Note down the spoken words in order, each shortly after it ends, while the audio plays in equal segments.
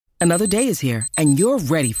Another day is here, and you're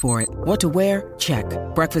ready for it. What to wear? Check.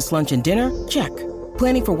 Breakfast, lunch, and dinner? Check.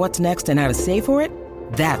 Planning for what's next and how to save for it?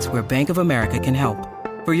 That's where Bank of America can help.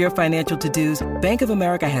 For your financial to-dos, Bank of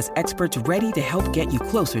America has experts ready to help get you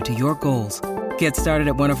closer to your goals. Get started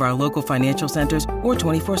at one of our local financial centers or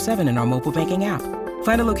 24/7 in our mobile banking app.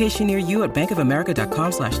 Find a location near you at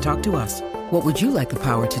bankofamerica.com/talktous. What would you like the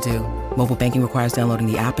power to do? Mobile banking requires downloading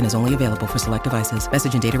the app and is only available for select devices.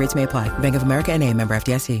 Message and data rates may apply. Bank of America N.A., member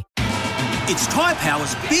FDIC. It's Tyre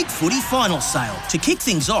Power's Big Footy Final Sale. To kick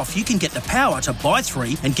things off, you can get the power to buy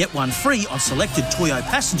 3 and get 1 free on selected Toyo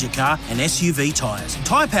passenger car and SUV tyres.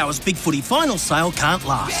 Tyre Power's Big Footy Final Sale can't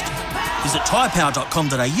last. Visit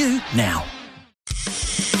tyrepower.com.au now.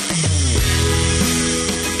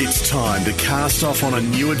 It's time to cast off on a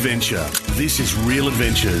new adventure. This is Real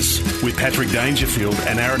Adventures with Patrick Dangerfield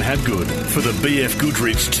and Aaron Hadgood for the BF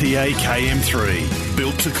Goodrich TAKM3.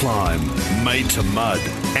 Built to climb, made to mud,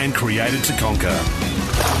 and created to conquer.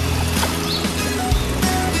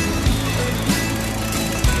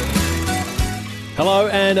 Hello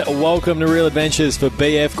and welcome to Real Adventures for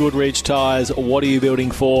BF Goodrich Tyres. What are you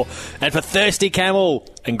building for? And for Thirsty Camel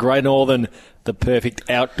and Great Northern, the perfect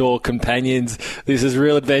outdoor companions. This is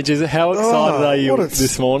Real Adventures. How excited are you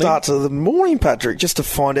this morning? Start to the morning, Patrick, just to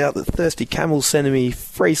find out that Thirsty Camel's sending me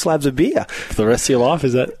free slabs of beer. For the rest of your life,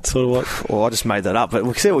 is that sort of what? Well, I just made that up, but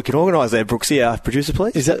we'll see what we can organise there, Brooksy. Producer,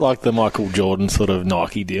 please. Is that like the Michael Jordan sort of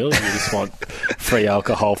Nike deal? You just want free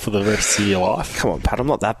alcohol for the rest of your life? Come on, Pat, I'm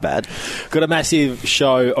not that bad. Got a massive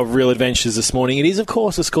show of Real Adventures this morning. It is, of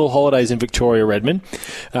course, the school holidays in Victoria, Redmond.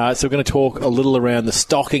 So we're going to talk a little around the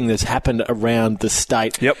stocking that's happened around the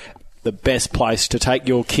state. Yep. The best place to take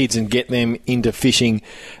your kids and get them into fishing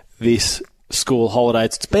this school holiday.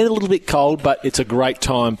 It's been a little bit cold, but it's a great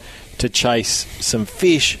time to chase some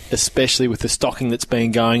fish, especially with the stocking that's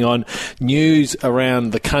been going on. News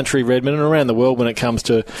around the country, Redmond, and around the world when it comes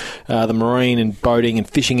to the marine and boating and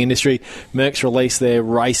fishing industry. Merck's released their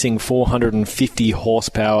racing 450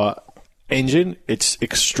 horsepower engine. It's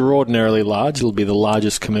extraordinarily large. It'll be the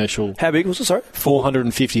largest commercial. How big was it, sorry?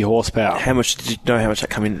 450 horsepower. How much, did you know how much that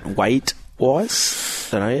come in weight-wise?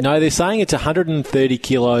 Don't know yet. No, they're saying it's 130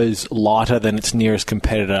 kilos lighter than its nearest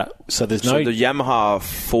competitor. So there's no... So the Yamaha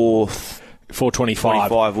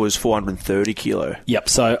 425 was 430 kilo. Yep,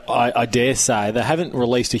 so I dare say, they haven't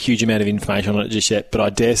released a huge amount of information on it just yet, but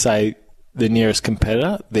I dare say the nearest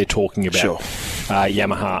competitor they're talking about, sure.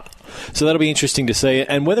 Yamaha. So that'll be interesting to see,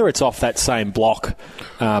 and whether it's off that same block,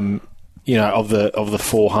 of the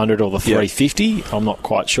 400 or the 350, yep. I'm not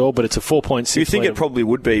quite sure, but it's a 4.6. You think it probably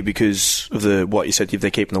would be because of what you said, if they're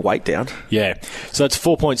keeping the weight down? Yeah, so it's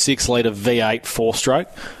 4.6 litre V8 4-stroke.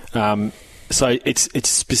 So it's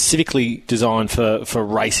specifically designed for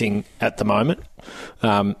racing at the moment.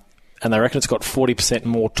 And they reckon it's got 40%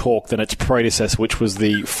 more torque than its predecessor, which was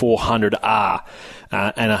the 400R,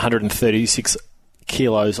 and 136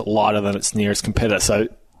 kilos lighter than its nearest competitor. So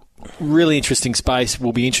really interesting space.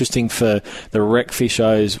 Will be interesting for the rec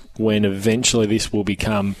fishos when eventually this will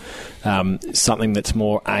become something that's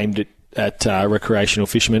more aimed at recreational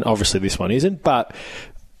fishermen. Obviously this one isn't, but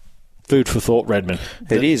food for thought, Redmond.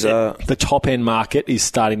 It is. The top-end market is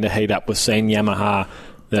starting to heat up. We've seen Yamaha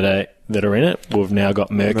that are in it. We've now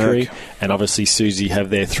got Mercury, and obviously Suzy have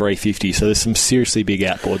their 350. So there's some seriously big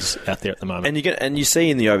outboards out there at the moment. And you see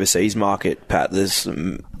in the overseas market, Pat, there's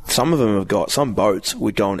some of them have got some boats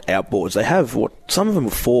would go on outboards. They have some of them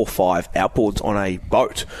have 4 or 5 outboards on a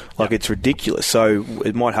boat. Like, it's ridiculous. So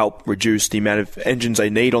it might help reduce the amount of engines they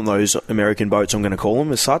need on those American boats, I'm going to call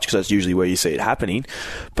them as such, because that's usually where you see it happening.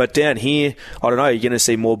 But down here, I don't know, you're going to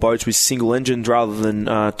see more boats with single engines rather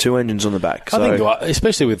than 2 engines on the back. So, I think,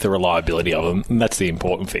 especially with the reliability of them, and that's the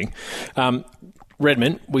important thing.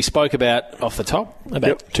 Redmond, we spoke about off the top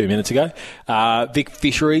about 2 minutes ago. Vic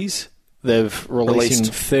Fisheries, they've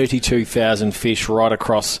released 32,000 fish right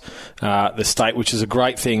across the state, which is a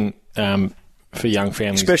great thing for young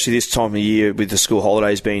families. Especially this time of year with the school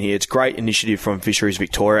holidays being here. It's a great initiative from Fisheries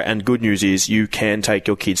Victoria, and good news is you can take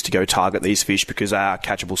your kids to go target these fish because they are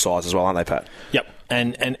catchable size as well, aren't they, Pat? Yep.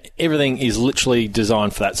 And everything is literally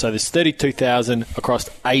designed for that. So there's 32,000 across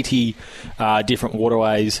 80 different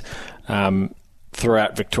waterways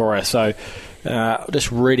throughout Victoria. So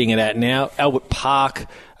just reading it out now, Albert Park,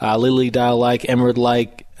 Lilydale Lake, Emerald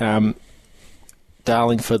Lake,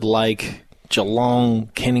 Darlingford Lake,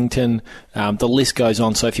 Geelong, Kennington, the list goes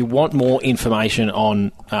on. So if you want more information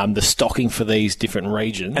on the stocking for these different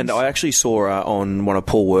regions... And I actually saw on one of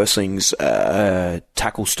Paul Worsling's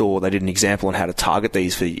tackle store, they did an example on how to target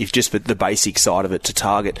these, for the basic side of it, to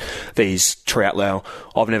target these trout. Now,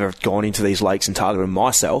 I've never gone into these lakes and targeted them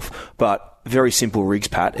myself, but very simple rigs,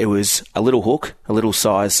 Pat. It was a little hook, a little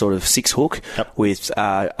size sort of 6 hook with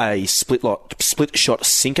a split shot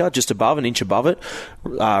sinker just above, an inch above it,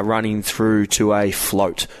 running through to a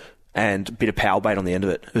float and a bit of power bait on the end of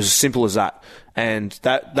it. It was as simple as that. And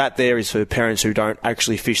that there is for parents who don't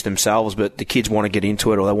actually fish themselves, but the kids want to get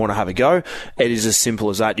into it or they want to have a go. It is as simple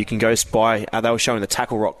as that. You can go buy, they were showing the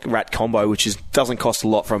Tackle Rat combo, which doesn't cost a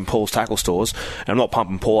lot from Paul's Tackle Stores. And I'm not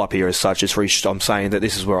pumping Paul up here as such. I'm saying that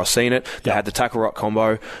this is where I've seen it. They had the Tackle Rat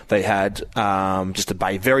combo. They had just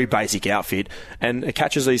a very basic outfit. And it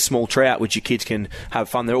catches these small trout, which your kids can have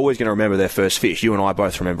fun. They're always going to remember their first fish. You and I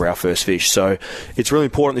both remember our first fish. So it's really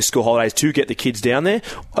important this school holidays to get the kids down there.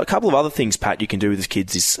 A couple of other things, Pat, you can do with the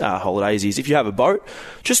kids this holidays is if you have a boat,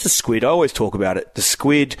 just the squid. I always talk about it. The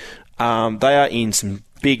squid, they are in some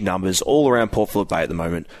big numbers all around Port Phillip Bay at the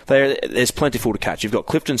moment. There's plentiful to catch. You've got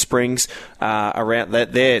Clifton Springs around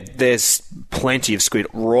that. There's plenty of squid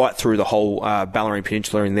right through the whole Ballerine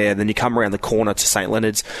Peninsula in there. Then you come around the corner to St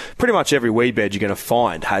Leonard's. Pretty much every weed bed you're going to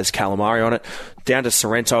find has calamari on it. Down to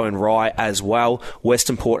Sorrento and Rye as well.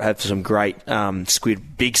 Western Port have some great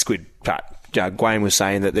big squid, Pat. Gwayne was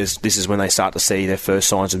saying that this is when they start to see their first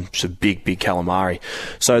signs of some big calamari.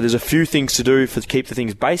 So there's a few things to do to keep the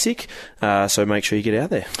things basic, so make sure you get out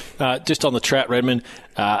there. Just on the trout, Redmond,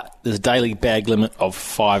 there's a daily bag limit of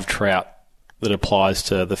 5 trout that applies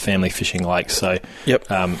to the family fishing lake. So,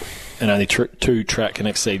 and only 2 trout can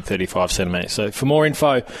exceed 35 centimetres. So for more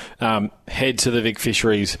info, head to the Vic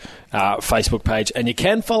Fisheries Facebook page, and you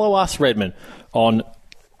can follow us, Redmond, on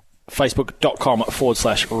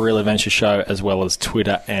Facebook.com/Real Adventure Show, as well as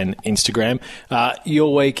Twitter and Instagram.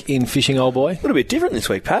 Your week in fishing, old boy? A little bit different this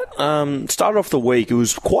week, Pat. Started off the week, it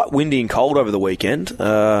was quite windy and cold over the weekend.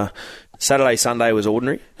 Saturday, Sunday was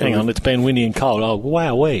ordinary. Hang on, it's been windy and cold. Oh,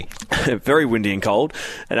 wowee. Very windy and cold.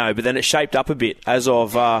 I know, but then it shaped up a bit as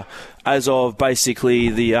of basically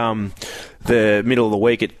the middle of the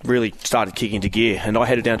week. It really started kicking into gear, and I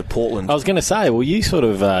headed down to Portland. I was going to say, well, you sort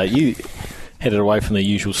of you headed away from the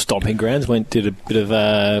usual stomping grounds, did a bit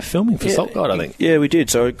of filming for Salt Guide, I think. Yeah, we did.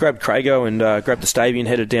 So I grabbed Crago and grabbed the Stavey and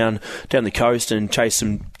headed down the coast and chased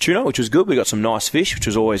some tuna, which was good. We got some nice fish, which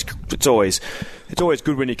was always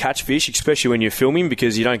good when you catch fish, especially when you're filming,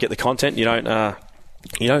 because you don't get the content, you don't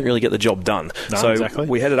really get the job done. No, so exactly.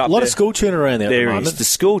 We headed up. A lot of school tuna around there. There at the moment. is the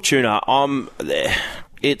school tuna.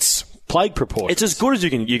 It's plague proportions. It's as good as you're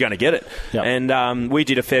going to get it. Yep. And we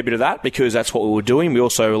did a fair bit of that because that's what we were doing. We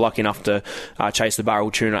also were lucky enough to chase the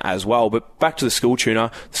barrel tuna as well. But back to the school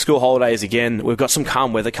tuna, the school holidays again. We've got some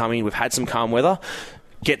calm weather coming. We've had some calm weather.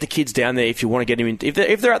 Get the kids down there if you want to get them in.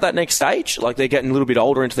 If they're at that next stage, like they're getting a little bit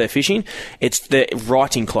older into their fishing, they're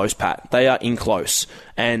right in close, Pat. They are in close,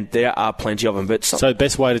 and there are plenty of them. But so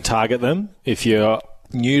best way to target them if you're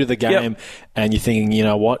new to the game and you're thinking, you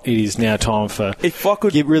know what, it is now time for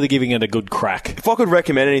really giving it a good crack. If I could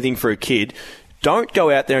recommend anything for a kid, don't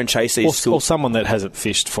go out there and chase these or someone that hasn't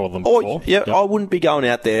fished for them before. I wouldn't be going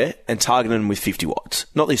out there and targeting them with 50 watts.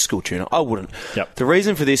 Not this school tuna. I wouldn't. Yep. The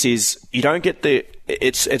reason for this is you don't get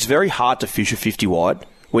it's very hard to fish a 50 wide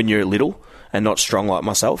when you're little and not strong like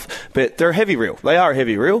myself. But they're a heavy reel. They are a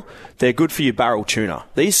heavy reel. They're good for your barrel tuna.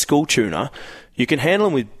 These school tuna, you can handle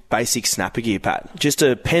them with basic snapper gear, Pat. Just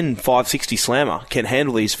a Penn 560 slammer can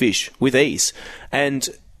handle these fish with ease. And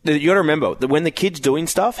you got to remember that when the kid's doing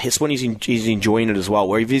stuff, it's when he's enjoying it as well.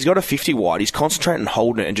 Where if he's got a 50 wide, he's concentrating on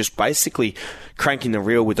holding it and just basically cranking the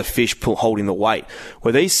reel with the fish holding the weight.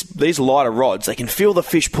 Where these lighter rods, they can feel the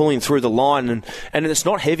fish pulling through the line, and it's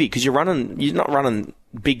not heavy because you're not running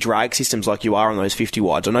big drag systems like you are on those 50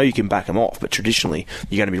 wides. I know you can back them off, but traditionally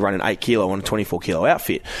you're going to be running 8 kilo on a 24 kilo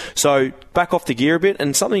outfit. So back off the gear a bit.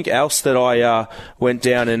 And something else that I went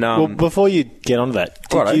down and well, before you get onto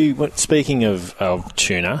that, speaking of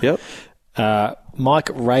tuna, Mike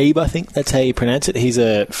Rabe, I think that's how you pronounce it. He's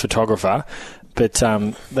a photographer, but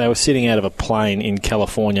they were sitting out of a plane in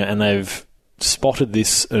California and they've spotted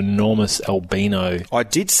this enormous albino. I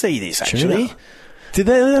did see this actually. Tuna. Did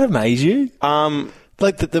that amaze you?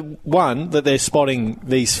 Like the one that they're spotting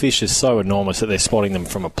these fish is so enormous that they're spotting them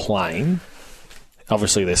from a plane.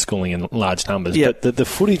 Obviously, they're schooling in large numbers, but the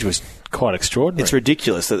footage was quite extraordinary. It's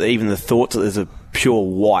ridiculous that even the thought that there's a pure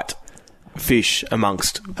white fish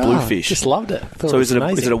amongst blue fish. Just loved it. So is it a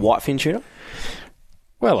whitefin tuna?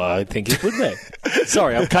 Well, I think it would be.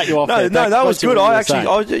 Sorry, I've cut you off. No, that was good.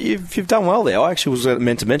 You've done well there. I actually was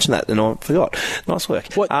meant to mention that, and I forgot. Nice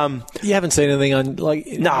work. What? You haven't seen anything on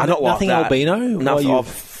not nothing like that. albino?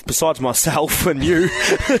 besides myself and you,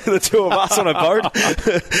 the two of us on a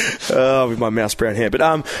boat, with my mouse brown hair. But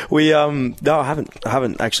no, I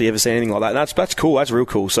haven't actually ever seen anything like that. And that's cool. That's real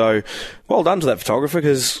cool. So well done to that photographer,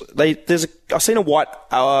 because I've seen a white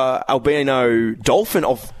albino dolphin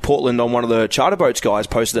off Portland on one of the charter boats guys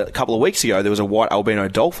posted it a couple of weeks ago. There was a white albino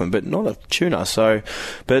dolphin, but not a tuna. So,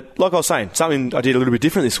 but like I was saying, something I did a little bit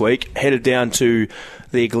different this week. Headed down to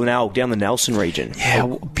the Glenelg, down the Nelson region.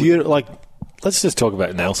 Yeah, beautiful. Like, let's just talk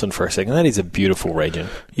about Nelson for a second. That is a beautiful region.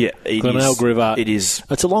 Yeah, Glenelg River. It is.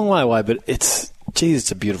 It's a long way away, but it's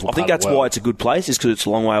a beautiful part. I think that's why it's a good place, is because it's a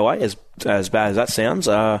long way away, as bad as that sounds.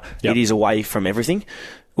 It is away from everything,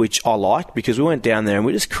 which I like, because we went down there and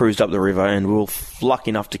we just cruised up the river, and we were lucky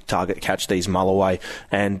enough to catch these mulloway.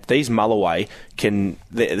 And these mulloway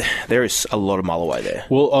there is a lot of mulloway there.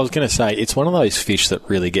 Well, I was going to say, it's one of those fish that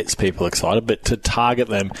really gets people excited, but to target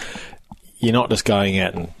them, you're not just going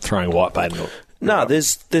out and throwing whitebait. No,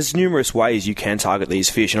 there's numerous ways you can target these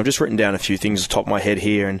fish, and I've just written down a few things off the top of my head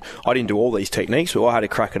here, and I didn't do all these techniques, but I had a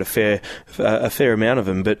crack at a fair amount of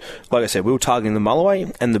them. But like I said, we were targeting the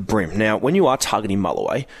mulloway and the bream. Now, when you are targeting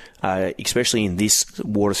mulloway, especially in this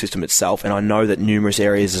water system itself, and I know that numerous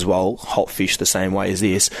areas as well hot fish the same way as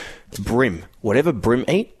this, bream, whatever bream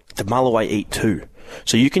eat, the mulloway eat too.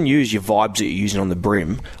 So you can use your vibes that you're using on the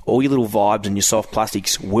bream, all your little vibes and your soft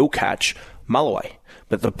plastics will catch mulloway.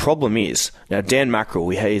 But the problem is, now Dan Mackerel,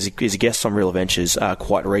 he's a guest on Real Adventures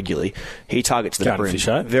quite regularly. He targets the bream.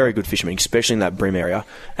 Very good fisherman, especially in that bream area,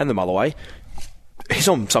 and the mulloway. He's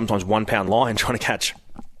on sometimes 1 pound line trying to catch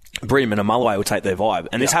bream, and a mulloway will take their vibe.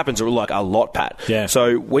 And this happens like a lot, Pat. Yeah.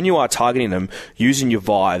 So when you are targeting them, using your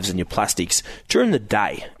vibes and your plastics during the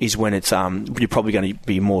day is when it's you're probably going to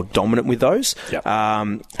be more dominant with those. Yep.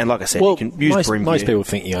 And like I said, you can use bream. Most people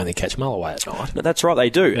think you only catch mulloway at night. But that's right,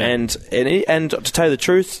 they do. Yeah. And to tell you the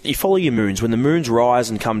truth, you follow your moons. When the moons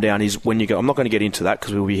rise and come down is when you go. I'm not going to get into that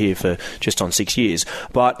because we'll be here for just on 6 years.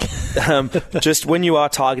 But just when you are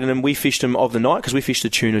targeting them, we fished them of the night, because we fished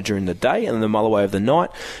the tuna during the day and then the mulloway of the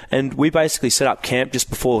night. And we basically set up camp just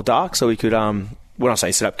before dark so we could, when I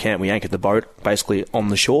say set up camp, we anchored the boat basically on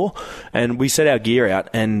the shore, and we set our gear out,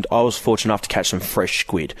 and I was fortunate enough to catch some fresh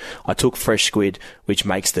squid. I took fresh squid, which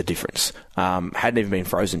makes the difference. Hadn't even been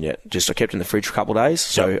frozen yet. Just I kept it in the fridge for a couple of days,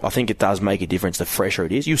 so I think it does make a difference the fresher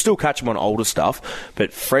it is. You still catch them on older stuff,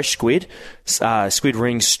 but fresh squid, squid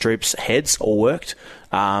rings, strips, heads, all worked.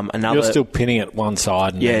 You're still pinning it one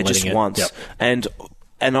side and then just letting once. Yep. And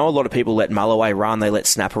I know a lot of people let mulloway run. They let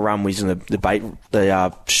snapper run using the bait,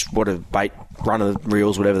 bait runner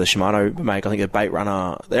reels, whatever the Shimano make. I think they're bait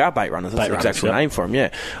runner. They are bait runners. That's the exact name for them.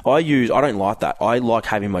 Yeah. I don't like that. I like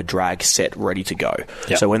having my drag set ready to go.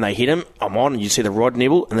 Yep. So when they hit them, I'm on. And you see the rod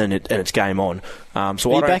nibble, and then it's game on.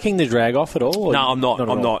 So are you backing the drag off at all? No, I'm not.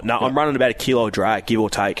 No, yep. I'm running about a kilo of drag, give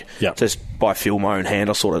or take. Yep. Just by feel my own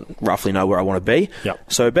hand, I sort of roughly know where I want to be.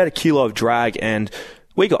 Yep. So about a kilo of drag, and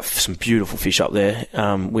we got some beautiful fish up there.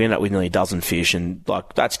 We ended up with nearly a dozen fish, and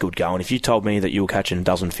that's good going. If you told me that you were catching a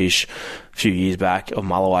dozen fish a few years back of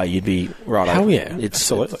mulloway, you'd be right. Hell yeah,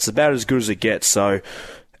 it's about as good as it gets. So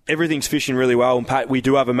everything's fishing really well. And Pat, we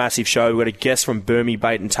do have a massive show. We've got a guest from Burmese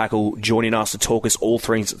Bait and Tackle joining us to talk us all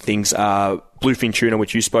things bluefin tuna,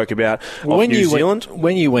 which you spoke about, New Zealand.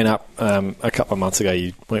 When you went up a couple of months ago,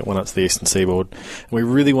 you went up to the Eastern Seaboard, and we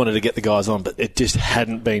really wanted to get the guys on, but it just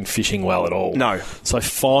hadn't been fishing well at all. No. So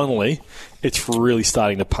finally, it's really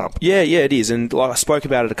starting to pump. Yeah, it is. And like I spoke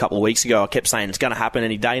about it a couple of weeks ago, I kept saying it's going to happen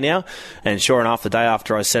any day now. And sure enough, the day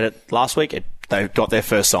after I said it last week, they got their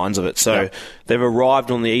first signs of it. So they've arrived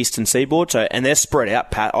on the Eastern Seaboard, and they're spread out,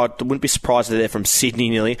 Pat. I wouldn't be surprised if they're from Sydney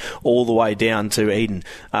nearly all the way down to Eden.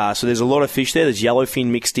 So there's a lot of fish there. There's yellowfin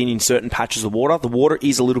mixed in certain patches of water. The water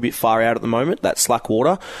is a little bit far out at the moment, that slack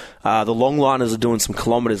water. The longliners are doing some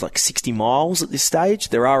kilometres, like 60 miles at this stage.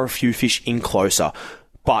 There are a few fish in closer,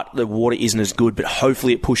 but the water isn't as good, but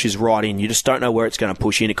hopefully it pushes right in. You just don't know where it's going to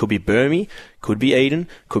push in. It could be Burmese, could be Eden,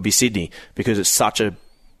 could be Sydney, because it's such a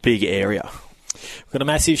big area. We've got a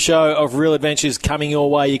massive show of Real Adventures coming your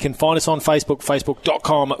way. You can find us on Facebook,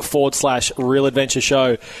 facebook.com/Real Adventure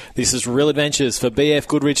Show. This is Real Adventures for BF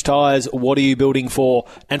Goodrich Tyres. What are you building for?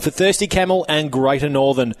 And for Thirsty Camel and Greater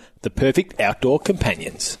Northern, the perfect outdoor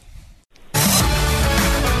companions.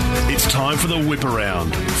 It's time for the Whip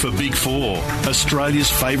Around for Big Four, Australia's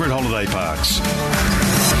favourite holiday parks.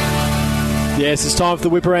 Yes, it's time for the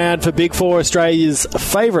Whip Around for Big Four, Australia's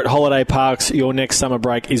favourite holiday parks. Your next summer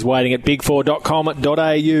break is waiting at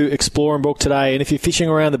big4.com.au. Explore and book today. And if you're fishing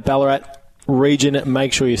around the Ballarat region,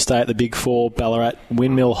 make sure you stay at the Big Four Ballarat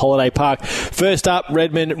Windmill Holiday Park. First up,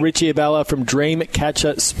 Redmond, Richie Abella from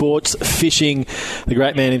Dreamcatcher Sports Fishing. The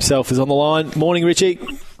great man himself is on the line. Morning, Richie.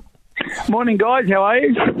 Morning, guys. How are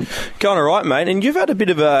you? Going all right, mate. And you've had a bit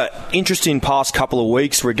of a interesting past couple of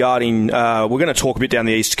weeks regarding, we're going to talk a bit down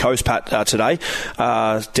the East Coast, Pat, today,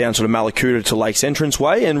 down sort of Mallacoota to Lakes Entrance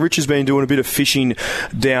Way. And Rich has been doing a bit of fishing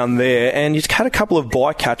down there. And he's had a couple of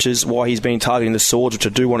bycatches while he's been targeting the swords, which I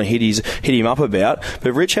do want to hit him up about.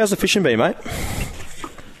 But Rich, how's the fishing been, mate?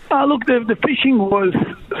 Look, the fishing was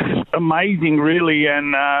amazing, really,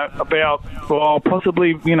 and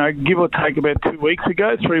possibly, give or take about 3 weeks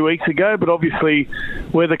ago, but obviously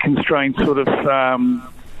weather constraints sort of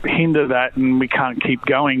hinder that, and we can't keep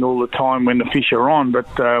going all the time when the fish are on.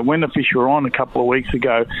 But when the fish were on a couple of weeks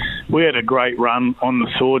ago, we had a great run on the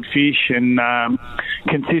swordfish and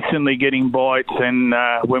consistently getting bites, and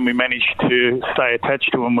when we managed to stay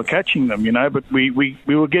attached to them, we're catching them, But we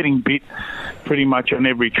were getting bit pretty much on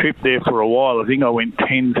every trip there for a while. I think I went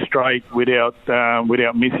 10 straight without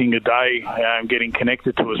missing a day getting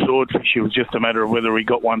connected to a swordfish. It was just a matter of whether we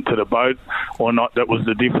got one to the boat or not. That was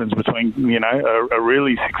the difference between, a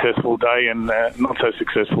really successful day and not so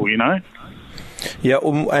successful, Yeah,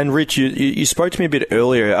 and Rich, you spoke to me a bit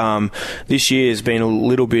earlier. This year has been a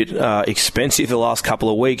little bit expensive the last couple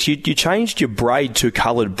of weeks. You changed your braid to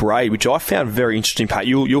coloured braid, which I found very interesting, Pat.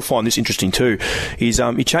 You'll find this interesting too. You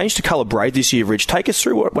changed to coloured braid this year, Rich. Take us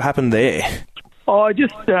through what happened there. I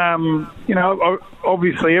just,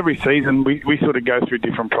 obviously every season we sort of go through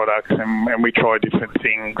different products and we try different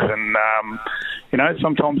things, and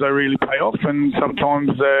sometimes they really pay off and sometimes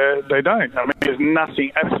they don't. I mean, there's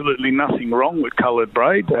absolutely nothing wrong with coloured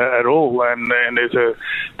braid at all, and there's a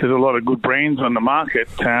lot of good brands on the market,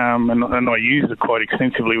 and I used it quite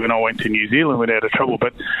extensively when I went to New Zealand without a trouble.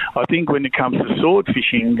 But I think when it comes to sword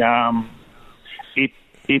fishing,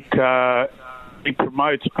 it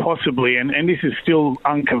promotes possibly, and this is still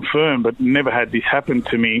unconfirmed, but never had this happen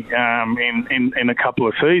to me in a couple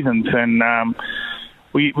of seasons, and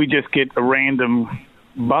we just get a random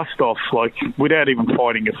bust off, like without even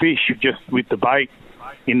fighting a fish, just with the bait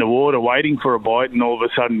in the water waiting for a bite, and all of a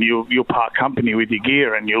sudden you'll part company with your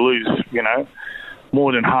gear and you lose,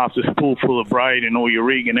 more than half the spool full of braid and all your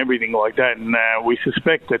rig and everything like that. And we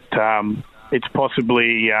suspect that it's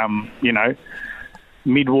possibly,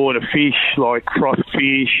 mid-water fish like frost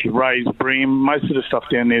fish, raised bream. Most of the stuff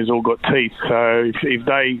down there's all got teeth. So if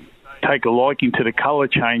they take a liking to the colour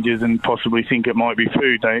changes and possibly think it might be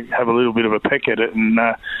food, they have a little bit of a peck at it and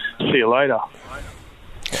see you later.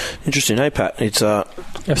 Interesting, hey Pat? It's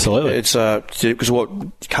absolutely. It's because what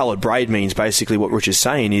coloured braid means, basically, what Rich is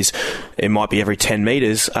saying is it might be every 10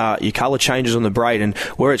 metres, your colour changes on the braid, and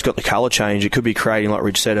where it's got the colour change, it could be creating, like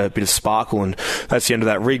Rich said, a bit of sparkle, and that's the end of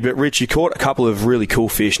that rig. But Rich, you caught a couple of really cool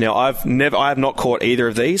fish. Now, I have not caught either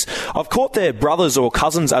of these. I've caught their brothers or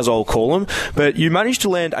cousins, as I'll call them, but you managed to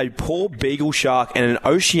land a poor beagle shark and an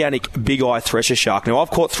oceanic big eye thresher shark. Now,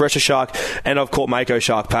 I've caught thresher shark and I've caught mako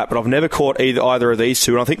shark, Pat, but I've never caught either of these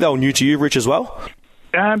two, and I think they were new to you, Rich, as well.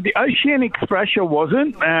 The oceanic thrasher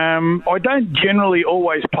wasn't. I don't generally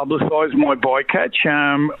always publicise my bycatch.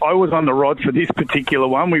 I was on the rod for this particular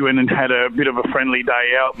one. We went and had a bit of a friendly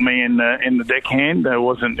day out, me and the deckhand. It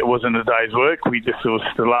wasn't a day's work. It was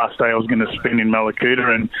the last day I was going to spend in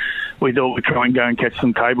Mallacoota, and we thought we'd try and go and catch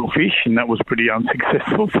some table fish, and that was pretty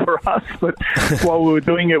unsuccessful for us. But while we were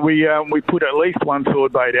doing it, we put at least one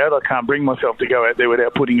sword bait out. I can't bring myself to go out there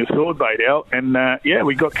without putting a sword bait out. And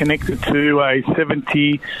we got connected to a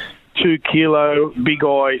 72-kilo big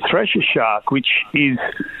eye thresher shark, which is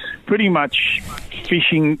pretty much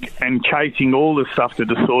fishing and chasing all the stuff that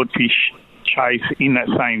the swordfish chase in that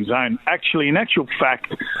same zone. Actually, in actual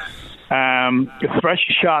fact, a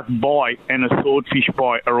thresher shark bite and a swordfish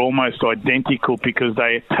bite are almost identical because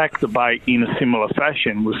they attack the bait in a similar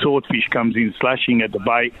fashion. The swordfish comes in slashing at the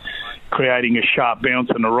bait, creating a sharp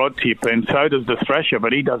bounce on the rod tip, and so does the thresher,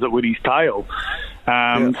 but he does it with his tail.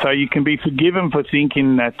 So you can be forgiven for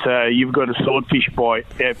thinking that you've got a swordfish bite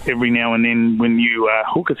every now and then when you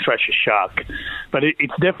hook a thresher shark. But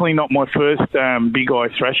it's definitely not my first big eye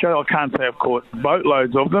thresher. I can't say I've caught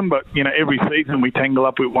boatloads of them, but every season we tangle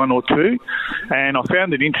up with one or two. And I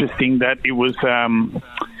found it interesting that it was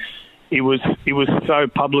so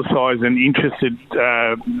publicised and interested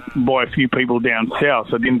by a few people down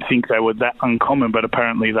south. I didn't think they were that uncommon, but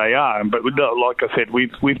apparently they are. But like I said,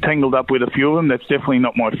 we've tangled up with a few of them. That's definitely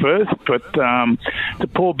not my first. But the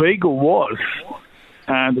poor beagle was.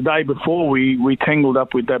 The day before, we tangled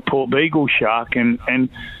up with that poor beagle shark, and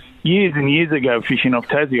years and years ago, fishing off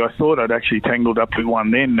Tassie, I thought I'd actually tangled up with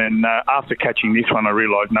one then, and after catching this one, I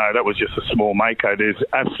realised, no, that was just a small mako. There's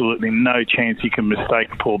absolutely no chance you can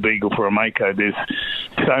mistake a poor beagle for a mako. There's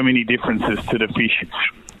so many differences to the fish. It's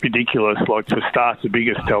ridiculous. Like, for starts, the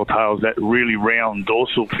biggest telltale is that really round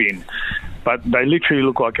dorsal fin, but they literally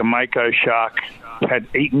look like a mako shark had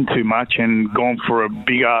eaten too much and gone for a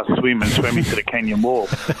big-ass swim and swam into the canyon wall.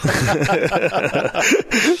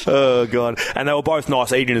 Oh, God. And they were both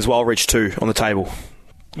nice eating as well, Rich, too, on the table.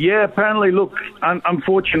 Yeah, apparently, look,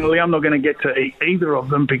 unfortunately, I'm not going to get to eat either of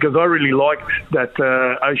them because I really liked that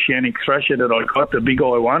Oceanic Thrasher that I got, the big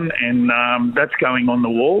eye one, and that's going on the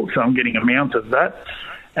wall, so I'm getting a mount of that.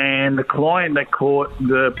 And the client that caught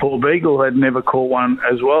the Paul Beagle had never caught one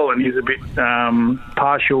as well, and he's a bit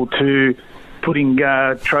partial to putting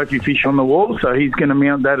trophy fish on the wall, so he's going to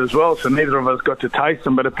mount that as well. So neither of us got to taste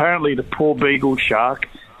them, but apparently the Paul Beagle shark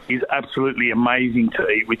is absolutely amazing to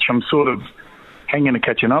eat, which I'm sort of hanging to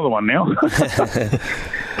catch another one now.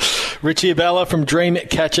 Richie Abella from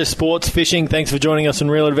Dreamcatcher Sports Fishing. Thanks for joining us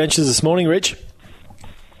on Real Adventures this morning, Rich.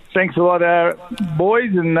 Thanks a lot,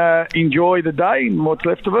 boys, and enjoy the day and what's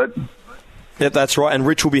left of it. Yep, that's right. And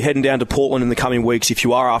Rich will be heading down to Portland in the coming weeks. If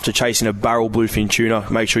you are after chasing a barrel bluefin tuna,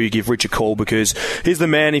 make sure you give Rich a call because he's the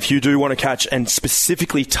man if you do want to catch and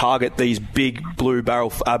specifically target these big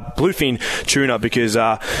bluefin tuna because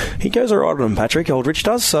he goes all right on them, Patrick. Old Rich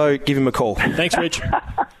does, so give him a call. Thanks, Rich.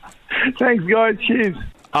 Thanks, guys. Cheers.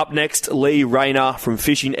 Up next, Lee Rayner from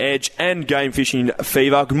Fishing Edge and Game Fishing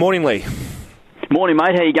Fever. Good morning, Lee. Morning,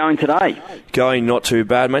 mate. How you going today? Going not too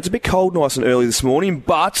bad, mate. It's a bit cold, nice and early this morning,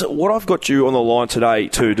 but what I've got you on the line today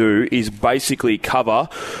to do is basically cover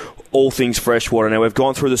all things freshwater. Now, we've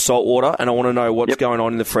gone through the saltwater, and I want to know what's going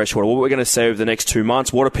on in the freshwater, what we're going to see over the next 2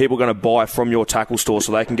 months. What are people going to buy from your tackle store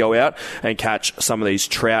so they can go out and catch some of these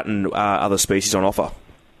trout and other species on offer?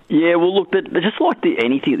 Yeah, well, look, they're just like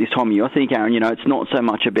anything at this time of year. I think, Aaron, it's not so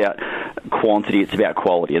much about quantity, it's about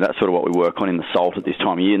quality, and that's sort of what we work on in the salt at this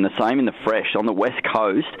time of year. And the same in the fresh. On the West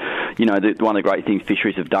Coast, one of the great things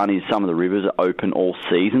fisheries have done is some of the rivers are open all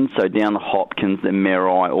season. So down the Hopkins, the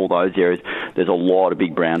Merri, all those areas, there's a lot of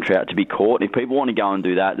big brown trout to be caught. If people want to go and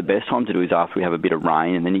do that, the best time to do is after we have a bit of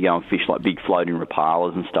rain, and then you go and fish like big floating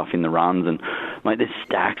rapalas and stuff in the runs. And, mate, there's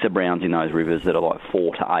stacks of browns in those rivers that are like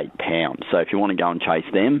 4 to 8 pounds. So if you want to go and chase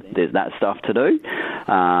them, there's that stuff to do.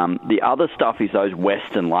 The other stuff is those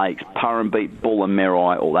western lakes, Purrumbete, Bulla,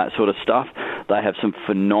 Merri, all that sort of stuff. They have some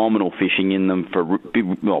phenomenal fishing in them for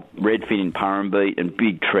redfin in Purrumbete and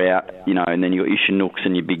big trout, and then you've got Ishinooks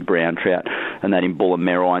and your big brown trout, and that in Bulla,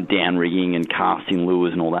 Merri, and down rigging and casting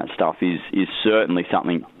lures and all that stuff is certainly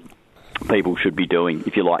something people should be doing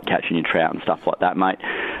if you like catching your trout and stuff like that, mate.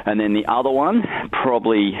 And then the other one,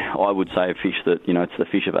 probably, I would say a fish that, it's the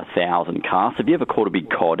fish of 1,000 casts. Have you ever caught a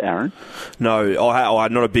big cod, Aaron? No,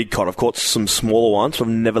 I'm not a big cod. I've caught some smaller ones, but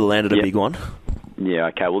I've never landed a big one. Yeah,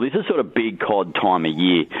 okay. Well, this is sort of big cod time of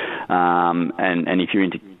year. And if you're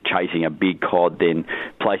into chasing a big cod, then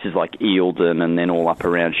places like Eildon and then all up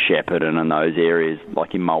around Shepparton and those areas,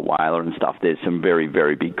 like in Mulwala and stuff, there's some very,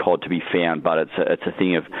 very big cod to be found. But it's a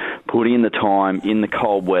thing of putting in the time, in the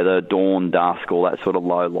cold weather, dawn, dusk, all that sort of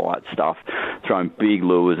low light stuff, throwing big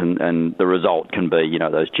lures, and the result can be,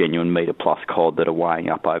 those genuine metre-plus cod that are weighing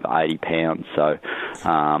up over 80 pounds. So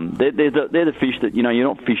they're the fish that, you're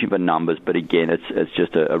not fishing for numbers, but again, it's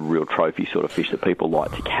just a real trophy sort of fish that people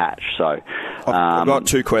like to catch. So I've got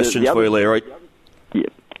 2 questions for you, Leroy.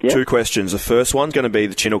 Yeah. 2 questions. The first one's going to be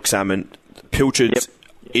the Chinook salmon. Pilchards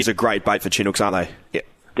is a great bait for Chinooks, aren't they? Yeah.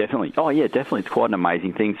 Definitely. Oh, yeah, definitely. It's quite an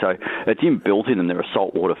amazing thing. So it's inbuilt in, and they're a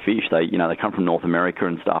saltwater fish. They come from North America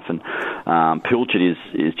and stuff. And pilchard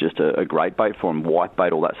is just a great bait for them, white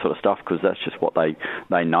bait, all that sort of stuff, because that's just what they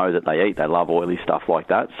know that they eat. They love oily stuff like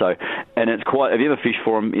that. So, and it's quite. Have you ever fished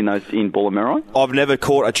for them in Bulla Merri? I've never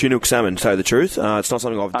caught a Chinook salmon, to tell you the truth. It's not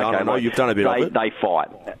something I've done. I know you've done a bit of it. They fight.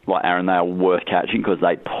 Like, Aaron, they are worth catching because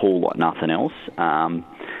they pull like nothing else.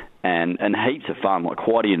 And heaps of fun, like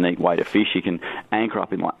quite a unique way to fish. You can anchor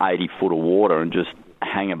up in like 80 foot of water and just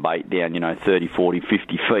hang a bait down, 30, 40,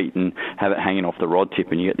 50 feet and have it hanging off the rod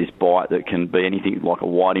tip, and you get this bite that can be anything like a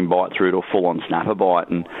whiting bite through to a full-on snapper bite.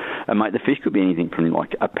 And mate, the fish could be anything from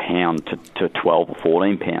like a pound to 12 or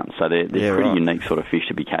 14 pounds. So they're pretty unique sort of fish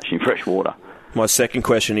to be catching in fresh water. My second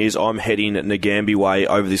question is, I'm heading Nagambie way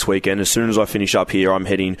over this weekend. As soon as I finish up here, I'm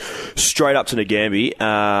heading straight up to Nagambie.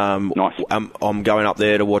 Nice. I'm going up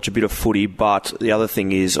there to watch a bit of footy, but the other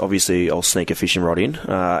thing is, obviously, I'll sneak a fishing rod in.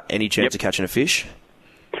 Any chance of catching a fish?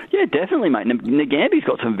 Yeah, definitely, mate. Nagambie's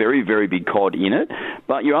got some very, very big cod in it,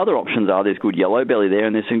 but your other options are there's good yellow belly there,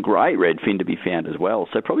 and there's some great redfin to be found as well.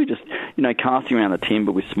 So probably just, casting around the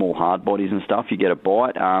timber with small hard bodies and stuff, you get a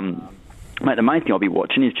bite. Mate, the main thing I'll be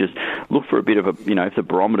watching is just look for a bit of a, if the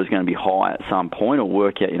barometer's going to be high at some point, or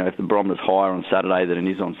work out, if the barometer's higher on Saturday than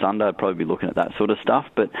it is on Sunday, I'd probably be looking at that sort of stuff.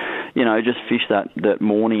 But, just fish that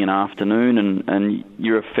morning and afternoon, and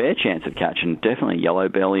you're a fair chance of catching definitely a yellow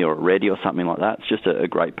belly or a reddy or something like that. It's just a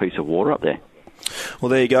great piece of water up there. Well,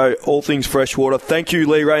 there you go. All things freshwater. Thank you,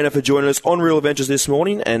 Lee Rayner, for joining us on Real Adventures this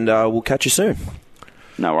morning, and we'll catch you soon.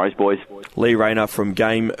 No worries, boys. Lee Rayner from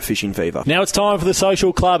Game Fishing Fever. Now it's time for the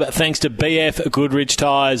Social Club, thanks to BF Goodrich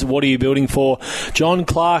Tyres. What are you building for? John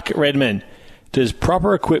Clark Redmond, does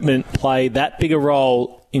proper equipment play that big a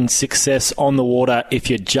role in success on the water if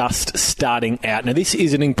you're just starting out? Now, this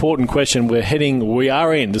is an important question. We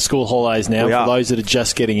are in the school holidays now for those that are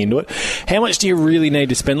just getting into it. How much do you really need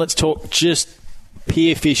to spend? Let's talk just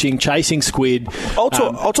pier fishing, chasing squid. I'll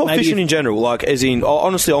talk fishing in general, like as in,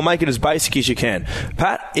 honestly, I'll make it as basic as you can.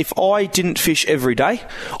 Pat, if I didn't fish every day,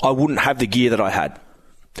 I wouldn't have the gear that I had.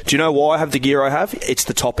 Do you know why I have the gear I have? It's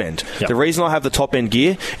the top end. Yep. The reason I have the top end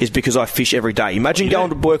gear is because I fish every day. Imagine going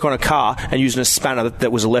to work on a car and using a spanner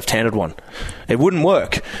that was a left-handed one. It wouldn't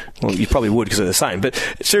work. Well, you probably would because they're the same. But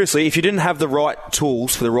seriously, if you didn't have the right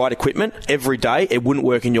tools for the right equipment every day, it wouldn't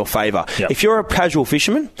work in your favour. Yep. If you're a casual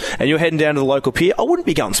fisherman and you're heading down to the local pier, I wouldn't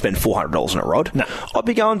be going to spend $400 on a rod. No. I'd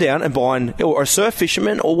be going down and buying, or a surf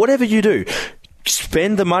fisherman, or whatever you do.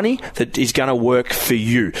 Spend the money that is going to work for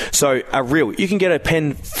you. So a reel, you can get a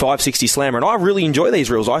Penn 560 Slammer, and I really enjoy these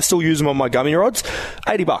reels. I still use them on my gummy rods.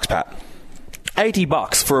 $80, Pat.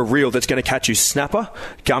 $80 for a reel that's going to catch you snapper,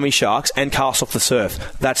 gummy sharks, and cast off the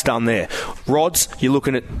surf. That's done there. Rods, you're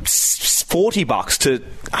looking at $40 to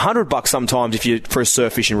 $100 sometimes if you for a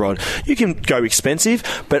surf fishing rod. You can go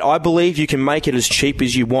expensive, but I believe you can make it as cheap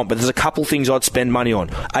as you want. But there's a couple things I'd spend money on.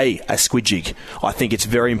 A squid jig. I think it's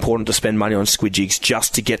very important to spend money on squid jigs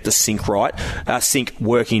just to get the sink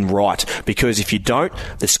working right. Because if you don't,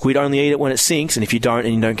 the squid only eat it when it sinks, and if you don't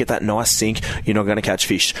and you don't get that nice sink, you're not going to catch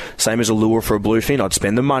fish. Same as a lure for a bluefin. I'd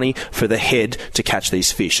spend the money for the head to catch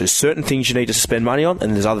these fish. There's certain things you need to spend money on,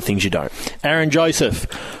 and there's other things you don't. Aaron Joseph,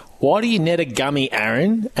 why do you net a gummy,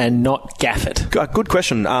 Aaron, and not gaff it? Good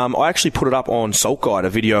question. I actually put it up on Salt Guide, a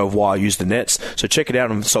video of why I use the nets. So check it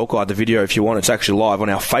out on Salt Guide, the video, if you want. It's actually live on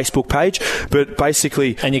our Facebook page. But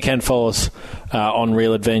basically... And you can follow us on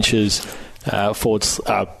Real Adventures on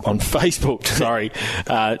Facebook,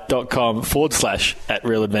 .com/ at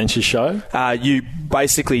Real Adventures Show. You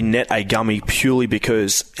basically net a gummy purely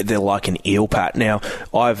because they're like an eel, Pat. Now,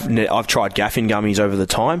 I've tried gaffing gummies over the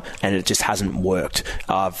time, and it just hasn't worked.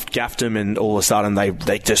 I've gaffed them, and all of a sudden they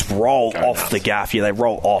just roll off the gaff. Yeah, they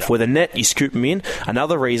roll off. With a net, you scoop them in.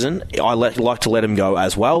 Another reason I like to let them go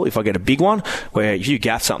as well, if I get a big one, where if you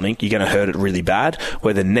gaff something, you're going to hurt it really bad,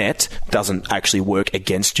 where the net doesn't actually work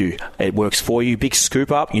against you. It works for you. Big scoop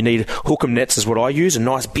up. You need hook 'em nets is what I use. A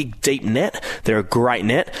nice big deep net. They're a great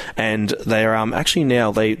net, and they're actually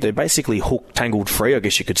now they're basically hook tangled free, I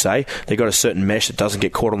guess you could say. They've got a certain mesh that doesn't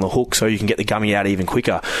get caught on the hook, so you can get the gummy out even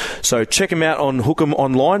quicker. So check them out on Hook 'em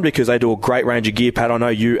online, because they do a great range of gear, Pat. I know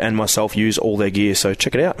you and myself use all their gear, so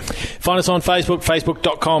check it out. Find us on Facebook,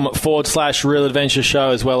 facebook.com/ Real Adventures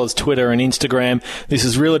Show, as well as Twitter and Instagram. This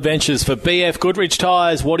is Real Adventures for BF Goodrich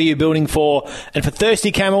Tyres. What are you building for? And for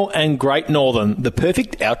Thirsty Camel and Great Northern, the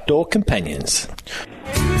perfect outdoor companions.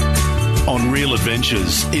 On Real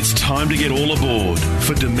Adventures, it's time to get all aboard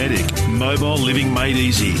for Dometic, mobile living made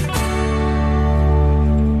easy.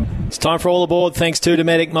 It's time for All Aboard, thanks to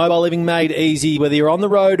Dometic, mobile living made easy. Whether you're on the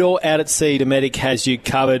road or out at sea, Dometic has you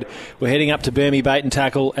covered. We're heading up to Burmie Bait and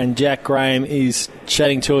Tackle, and Jack Graham is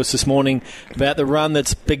chatting to us this morning about the run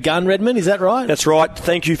that's begun, Redmond. Is that right? That's right.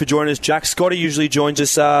 Thank you for joining us, Jack. Scotty usually joins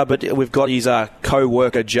us, but we've got his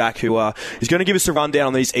co-worker, Jack, who is going to give us a rundown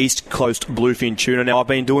on these East Coast bluefin tuna. Now, I've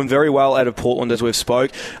been doing very well out of Portland, as we've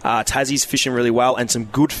spoke. Tassie's fishing really well, and some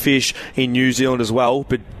good fish in New Zealand as well.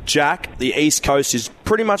 But Jack, the East Coast is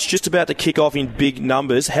pretty much just about to kick off in big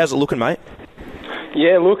numbers. How's it looking, mate?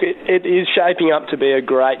 Yeah, look, it is shaping up to be a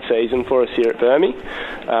great season for us here at Burmie.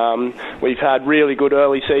 We've had really good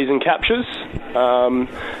early season captures.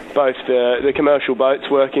 Both the commercial boats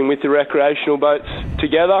working with the recreational boats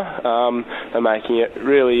together are making it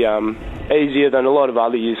really easier than a lot of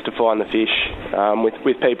other years to find the fish.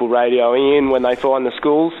 With people radioing in when they find the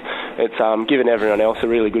schools, it's given everyone else a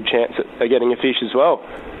really good chance at getting a fish as well.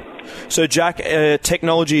 So, Jack,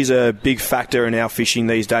 technology is a big factor in our fishing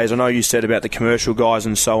these days. I know you said about the commercial guys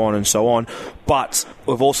and so on, but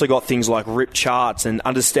we've also got things like rip charts and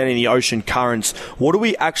understanding the ocean currents. What are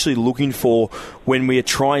we actually looking for when we are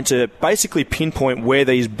trying to basically pinpoint where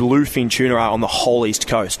these bluefin tuna are on the whole East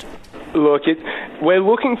Coast? Look, we're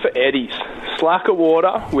looking for eddies, slacker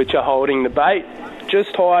water, which are holding the bait,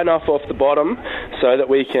 just high enough off the bottom so that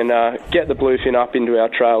we can get the bluefin up into our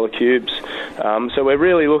trail of cubes. So we're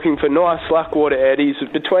really looking for nice slack water eddies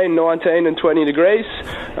between 19 and 20 degrees.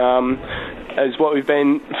 Is what we've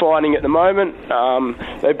been finding at the moment.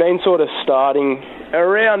 They've been sort of starting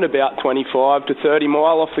around about 25 to 30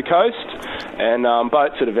 mile off the coast, and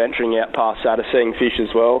boats that are venturing out past that are seeing fish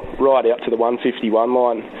as well, right out to the 151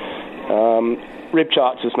 line. Rib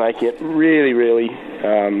charts is making it really, really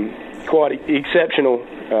quite exceptional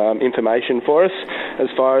information for us as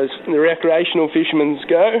far as the recreational fishermen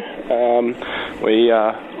go.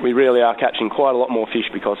 We really are catching quite a lot more fish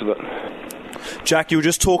because of it. Jack, you were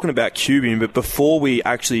just talking about cubing, but before we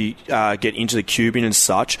actually get into the cubing and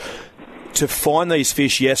such, to find these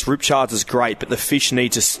fish, yes, rip charts is great, but the fish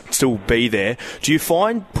need to still be there. Do you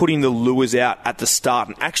find putting the lures out at the start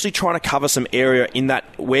and actually trying to cover some area in that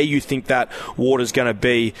where you think that water's going to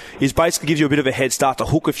be is basically gives you a bit of a head start to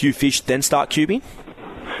hook a few fish, then start cubing?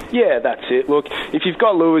 Yeah, that's it. Look, if you've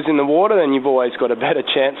got lures in the water, then you've always got a better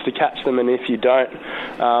chance to catch them, and if you don't,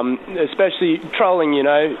 especially trolling,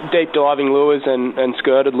 deep diving lures and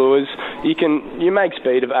skirted lures, you make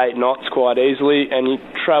speed of 8 knots quite easily, and you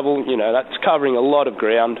travel, that's covering a lot of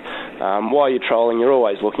ground. While you're trolling, you're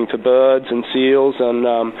always looking for birds and seals, and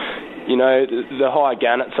the high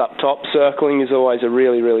gannets up top circling is always a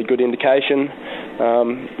really, really good indication.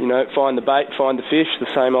 Find the bait, find the fish,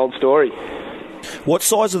 the same old story. What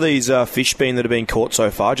size are these fish been that have been caught so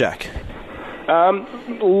far, Jack? A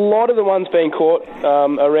lot of the ones being caught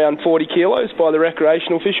around 40 kilos by the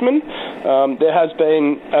recreational fishermen. There has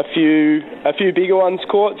been a few bigger ones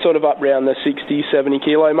caught, sort of up around the 60, 70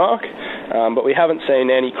 kilo mark, but we haven't seen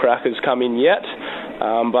any crackers come in yet,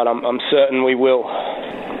 but I'm certain we will.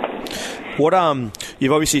 What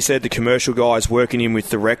you've obviously said the commercial guys working in with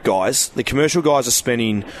the rec guys. The commercial guys are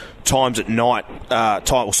spending times at night, a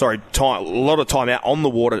lot of time out on the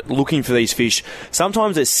water looking for these fish.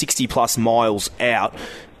 Sometimes they're 60 plus miles out.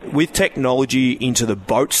 With technology into the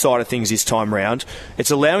boat side of things this time round, it's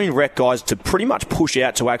allowing rec guys to pretty much push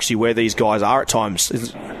out to actually where these guys are at times.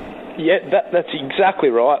 Yeah, that's exactly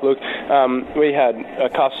right. Look, we had a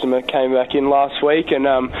customer came back in last week, and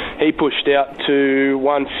he pushed out to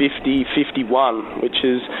 150.51, which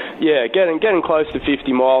is getting close to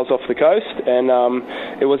 50 miles off the coast. And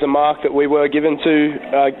it was a mark that we were given by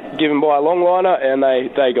a longliner, and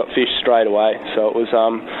they got fish straight away. So it was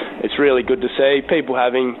it's really good to see people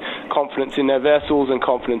having confidence in their vessels and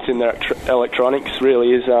confidence in their electronics.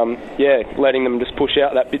 Really is letting them just push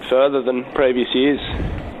out that bit further than previous years.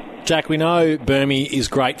 Jack, we know Burmie is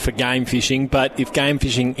great for game fishing, but if game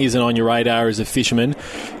fishing isn't on your radar as a fisherman,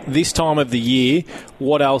 this time of the year,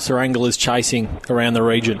 what else are anglers chasing around the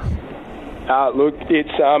region? Look,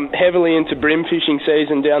 it's heavily into brim fishing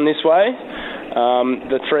season down this way.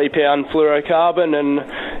 The 3-pound fluorocarbon and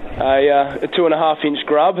a 2.5-inch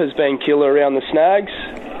grub has been killer around the snags.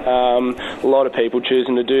 A lot of people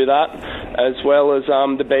choosing to do that, as well as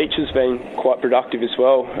the beach has been quite productive as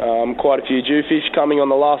well. Quite a few jewfish coming on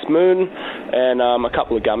the last moon, and a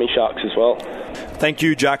couple of gummy sharks as well. Thank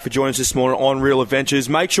you, Jack, for joining us this morning on Real Adventures.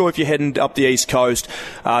 Make sure if you're heading up the East Coast,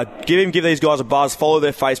 give these guys a buzz. Follow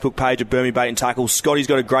their Facebook page at Burmie Bait and Tackle. Scotty's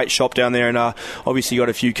got a great shop down there, and obviously got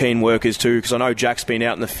a few keen workers too, because I know Jack's been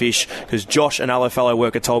out in the fish, because Josh, another fellow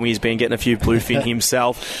worker, told me he's been getting a few bluefin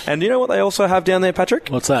himself. And do you know what they also have down there, Patrick?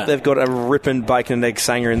 What's that? They've got a ripping bacon and egg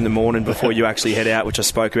sanger in the morning before you actually head out, which I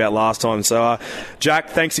spoke about last time. So,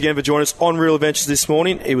 Jack, thanks again for joining us on Real Adventures this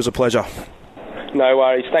morning. It was a pleasure. No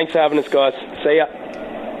worries. Thanks for having us, guys. See ya.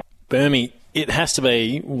 Burmie, it has to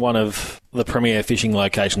be one of the premier fishing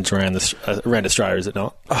locations around Australia, is it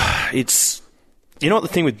not? It's, what the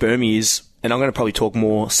thing with Burmie is, and I'm going to probably talk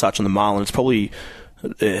more such on the marlin. It's probably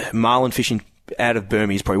marlin fishing out of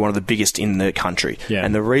Burmie is probably one of the biggest in the country. Yeah.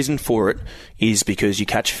 And the reason for it is because you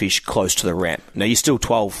catch fish close to the ramp. Now, you're still you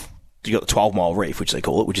got the 12-mile reef, which they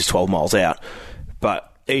call it, which is 12 miles out.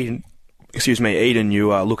 But Eden,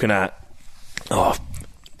 you are looking at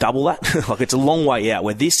double that. Like, it's a long way out,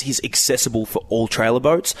 where this is accessible for all trailer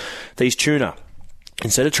boats. These tuna,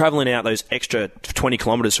 instead of travelling out those extra 20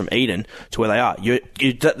 kilometres from Eden to where they are, you're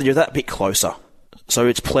that bit closer. So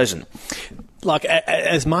it's pleasant. Like,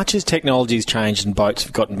 as much as technology's changed and boats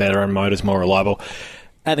have gotten better and motors more reliable,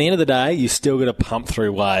 at the end of the day, you still got to pump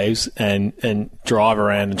through waves and drive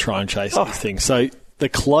around and try and chase these things. So the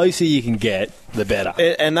closer you can get, the better.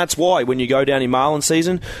 And that's why when you go down in marlin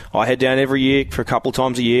season, I head down every year for a couple of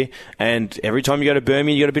times a year, and every time you go to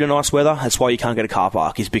Burmie, you got a bit of nice weather. That's why you can't get a car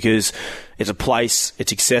park, is because it's a place,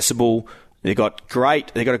 it's accessible, They got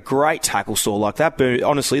a great tackle store like that.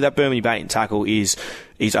 Honestly, that Burmese bait and tackle is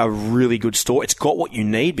a really good store. It's got what you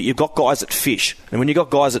need, but you've got guys that fish, and when you've got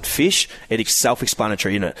guys that fish, it's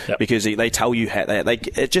self-explanatory, isn't it? Yep. Because they tell you how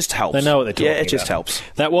it just helps. They know what they're talking about. Yeah, it just helps.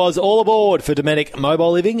 That was All Aboard for Dometic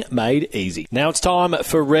Mobile Living Made Easy. Now it's time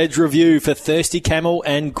for Red's review for Thirsty Camel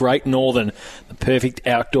and Great Northern, the perfect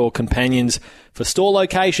outdoor companions. For store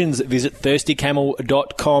locations, visit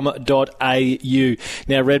thirstycamel.com.au.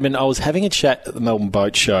 Now, Redmond, I was having a chat at the Melbourne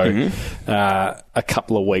Boat Show a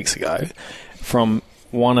couple of weeks ago from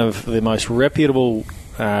one of the most reputable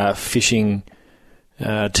fishing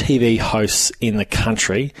TV hosts in the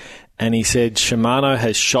country, and he said Shimano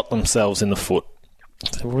has shot themselves in the foot.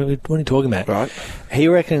 So what are you talking about? Right. He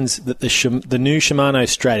reckons that the new Shimano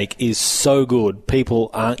Stratic is so good, people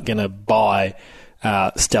aren't going to buy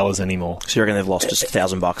Stellas anymore. So you reckon they've lost just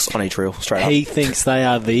 $1,000 on each reel straight up? He thinks they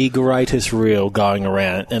are the greatest reel going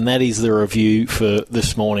around, and that is the review for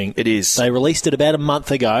this morning. It is. They released it about a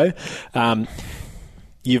month ago.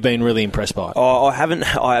 You've been really impressed by it. Oh, I haven't.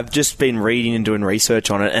 I've just been reading and doing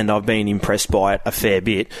research on it, and I've been impressed by it a fair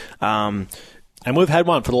bit. And we've had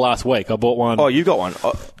one for the last week. I bought one. Oh, you got one?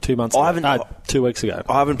 2 months ago. 2 weeks ago.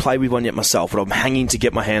 I haven't played with one yet myself, but I'm hanging to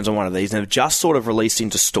get my hands on one of these. And they've just sort of released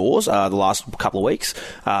into stores the last couple of weeks.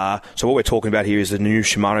 So what we're talking about here is the new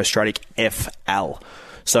Shimano Stratic FL.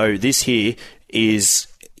 So this here is...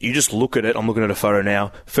 You just look at it. I'm looking at a photo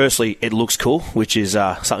now. Firstly, it looks cool, which is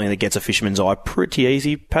something that gets a fisherman's eye pretty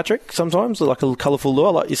easy, Patrick, sometimes, like a colourful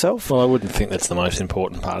lure like yourself. Well, I wouldn't think that's the most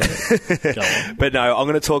important part of it. Go on. But no, I'm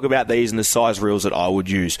going to talk about these and the size reels that I would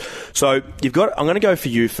use. So I'm going to go for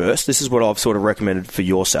you first. This is what I've sort of recommended for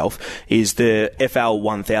yourself, is the FL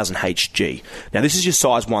 1000 HG. Now, this is your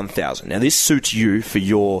size 1000. Now, this suits you for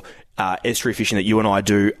your... estuary fishing that you and I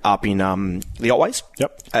do up in the Otways.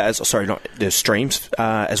 Yep. Not the streams,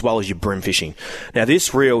 as well as your bream fishing. Now,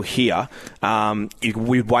 this reel here,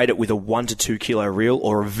 we weight it with a 1 to 2 kilo reel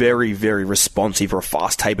or a very, very responsive or a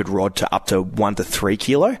fast tapered rod to up to 1 to 3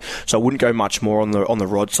 kilo. So I wouldn't go much more on the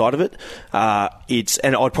rod side of it.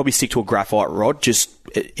 And I'd probably stick to a graphite rod. Just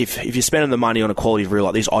if you're spending the money on a quality reel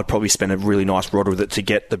like this, I'd probably spend a really nice rod with it to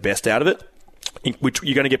get the best out of it. Which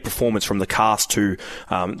you're going to get performance from the cast to,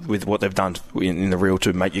 with what they've done in the reel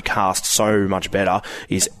to make your cast so much better,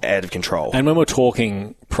 is out of control. And when we're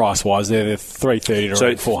talking price-wise, they're $330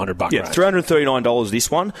 to $400. Yeah, $339 this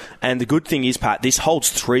one. And the good thing is, Pat, this holds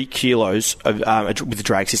 3 kilos with the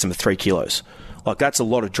drag system of 3 kilos. Like, that's a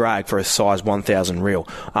lot of drag for a size 1000 reel.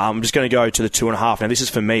 I'm just going to go to the 2.5. Now, this is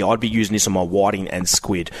for me. I'd be using this on my whiting and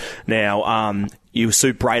squid. Now, you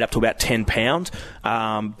suit braid up to about 10 pound,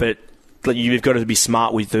 but you've got to be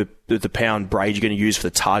smart with the pound braid you're going to use for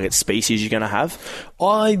the target species you're going to have.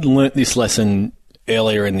 I learnt this lesson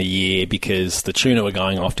earlier in the year because the tuna were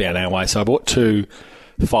going off down our way. So I bought 2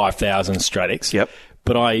 5000 Stratics. Yep.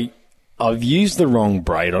 But I've used the wrong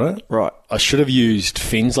braid on it. Right. I should have used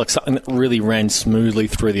fins, like something that really ran smoothly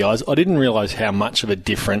through the eyes. I didn't realise how much of a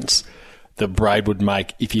difference the braid would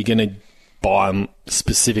make if you're going to buy them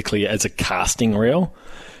specifically as a casting reel.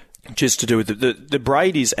 Just to do with the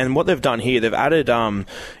braid is, and what they've done here, they've added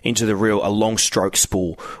into the reel a long stroke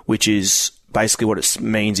spool, which is basically what it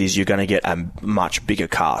means is you're going to get a much bigger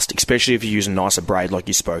cast, especially if you use a nicer braid like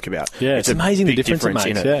you spoke about. Yeah, it's amazing the difference it makes.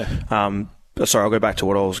 In it. Yeah. Sorry, I'll go back to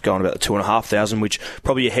what I was going about, the 2,500, which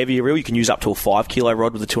probably a heavier reel. You can use up to a 5 kilo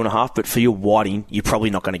rod with a 2.5, but for your whiting, you're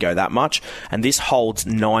probably not going to go that much. And this holds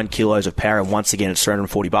 9 kilos of power, and once again, it's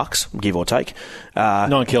 $340, give or take.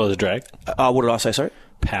 9 kilos of drag. What did I say, sorry?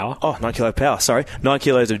 Power. Oh, 9 kilo power, sorry. 9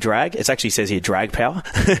 kilos of drag. It actually says here drag power.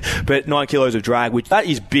 But 9 kilos of drag, which that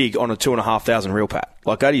is big on a 2,500 reel, Pat.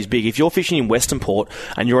 Like, that is big. If you're fishing in Western Port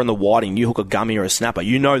and you're on the whiting, you hook a gummy or a snapper,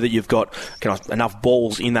 you know that you've got enough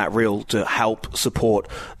balls in that reel to help support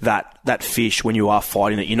that fish when you are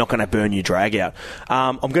fighting it. You're not going to burn your drag out.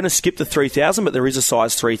 I'm going to skip the 3,000, but there is a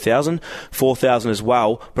size 3,000, 4,000 as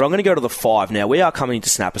well. But I'm going to go to the 5. Now, we are coming into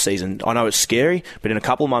snapper season. I know it's scary, but in a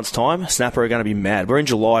couple of months' time, snapper are going to be mad. We're in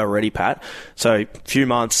July already, Pat. So, a few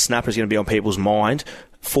months, snapper is going to be on people's mind.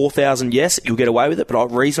 4,000, yes, you'll get away with it, but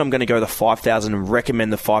the reason I'm going to go the 5,000 and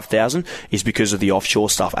recommend the 5,000 is because of the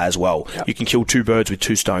offshore stuff as well. Yep. You can kill 2 birds with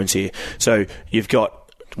 2 stones here. So you've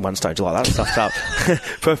got 1 stone to like that stuffed up.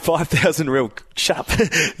 For 5,000 reel, shut up.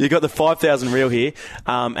 You've got the 5,000 reel here,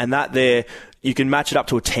 and that there, you can match it up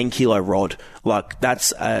to a 10 kilo rod. Like,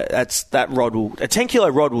 that rod a 10 kilo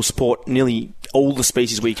rod will support nearly all the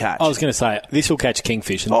species we catch. I was going to say, this will catch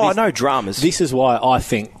kingfish. And no dramas. This is why I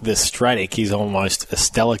think the Stratic is almost a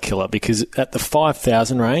stellar killer, because at the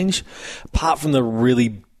 5,000 range, apart from the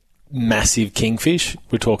really massive kingfish,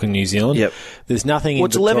 we're talking New Zealand. Yep. There's nothing in Well,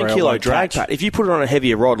 it's 11 Victoria kilo won't drag, catch. Pat. If you put it on a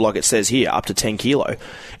heavier rod, like it says here, up to 10 kilo,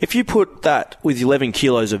 if you put that with 11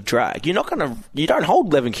 kilos of drag, you don't hold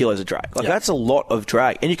 11 kilos of drag. Like, that's a lot of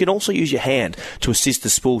drag. And you can also use your hand to assist the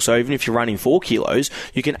spool. So even if you're running 4 kilos,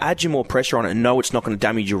 you can add you more pressure on it and know it's not going to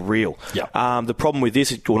damage your reel. Yep. The problem with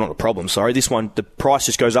this, well, not the problem, sorry, this one, the price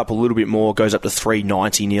just goes up a little bit more, goes up to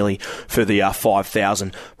 $390 nearly for the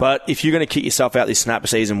 5,000. But if you're going to keep yourself out this snapper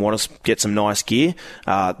season and want to get some nice gear,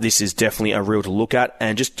 this is definitely a reel to look at.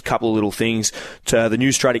 And just a couple of little things to the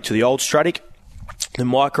new Stratic to the old Stratic. The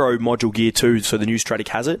micro module gear too, so the new Stratic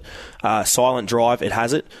has it. Silent drive, it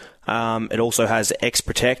has it. It also has X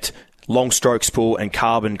Protect, long stroke spool, and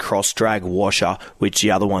carbon cross drag washer, which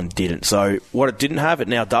the other one didn't. So what it didn't have, it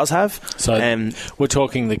now does have. So we're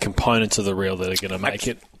talking the components of the reel that are going to make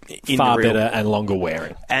it far better and longer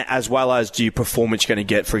wearing. As well as the performance you're going to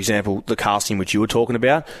get, for example, the casting which you were talking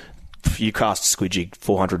about. You cast Squidjig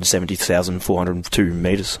 470,402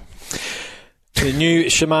 metres. The new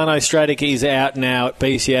Shimano Stratic is out now at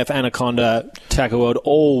BCF, Anaconda, Tackle World,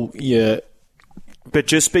 all your... But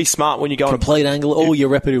just be smart when you go complete angle, all your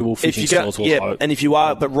reputable fishing stores will hold. And if you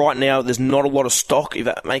are, but right now there's not a lot of stock, if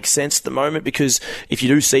that makes sense at the moment, because if you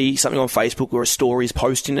do see something on Facebook where a store is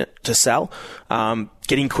posting it to sell,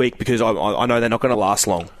 get in quick, because I know they're not going to last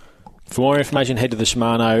long. For more information, head to the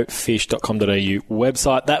shimanofish.com.au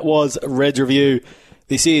website. That was Red's Review.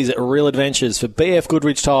 This is Real Adventures for BF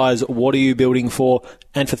Goodrich Tyres. What are you building for?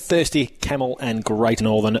 And for Thirsty, Camel and Great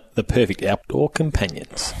Northern, the perfect outdoor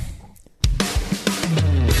companions.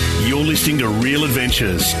 You're listening to Real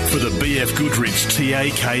Adventures for the BF Goodrich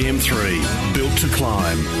TAKM3. Built to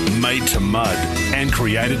climb, made to mud, and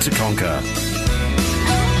created to conquer.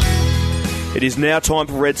 It is now time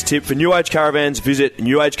for Red's tip for New Age Caravans. Visit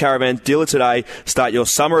New Age Caravan dealer today. Start your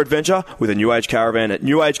summer adventure with a New Age Caravan at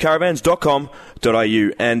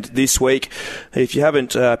newagecaravans.com.au. And this week, if you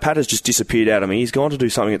haven't, Pat has just disappeared out of me. He's gone to do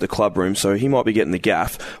something at the club room, so he might be getting the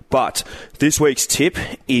gaff. But this week's tip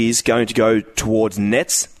is going to go towards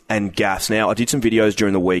nets and gaffs. Now, I did some videos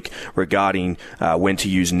during the week regarding when to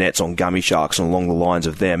use nets on gummy sharks and along the lines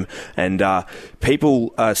of them. And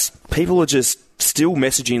people are just still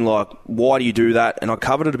messaging like, why do you do that? And I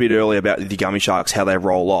covered it a bit earlier about the gummy sharks, how they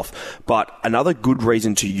roll off. But another good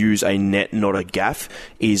reason to use a net, not a gaff,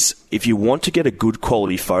 is if you want to get a good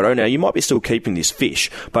quality photo. Now, you might be still keeping this fish,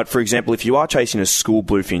 but for example, if you are chasing a school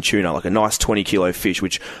bluefin tuna, like a nice 20 kilo fish,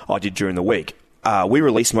 which I did during the week, we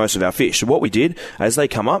released most of our fish. So what we did, as they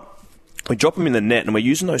come up, we drop them in the net, and we're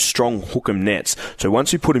using those strong hook-em nets. So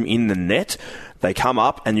once you put them in the net, they come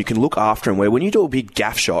up, and you can look after them. Where when you do a big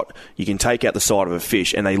gaff shot, you can take out the side of a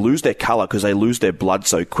fish, and they lose their colour because they lose their blood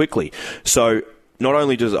so quickly. So not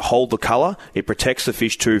only does it hold the colour, it protects the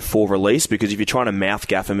fish too for release, because if you're trying to mouth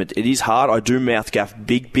gaff them, it is hard. I do mouth gaff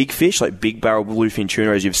big fish, like big barrel bluefin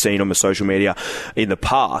tuna, as you've seen on my social media in the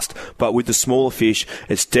past. But with the smaller fish,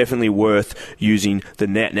 it's definitely worth using the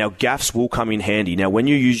net. Now, gaffs will come in handy. Now, when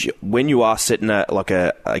you are setting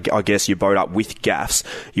I guess your boat up with gaffs,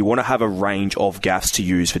 you want to have a range of gaffs to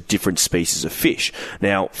use for different species of fish.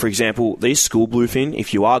 Now, for example, these school bluefin,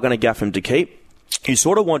 if you are going to gaff them to keep, you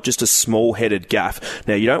sort of want just a small-headed gaff.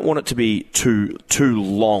 Now, you don't want it to be too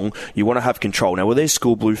long. You want to have control. Now, where these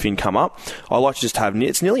school bluefin come up, I like to just have,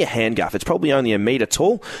 it's nearly a hand gaff. It's probably only a metre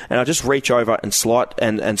tall, and I just reach over and slide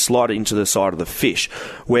it into the side of the fish.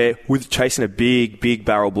 Where with chasing a big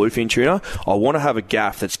barrel bluefin tuna, I want to have a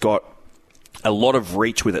gaff that's got a lot of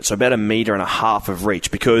reach with it, so about 1.5 metres of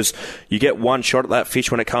reach, because you get one shot at that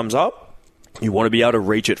fish when it comes up. You want to be able to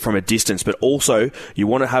reach it from a distance, but also you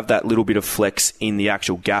want to have that little bit of flex in the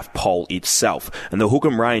actual gaff pole itself. And the hook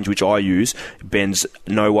 'em range, which I use, bends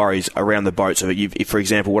no worries around the boat. So if, for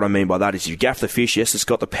example, what I mean by that is you gaff the fish, yes, it's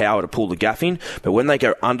got the power to pull the gaff in, but when they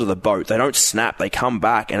go under the boat, they don't snap, they come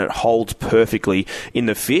back, and it holds perfectly in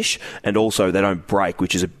the fish, and also they don't break,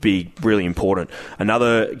 which is really important.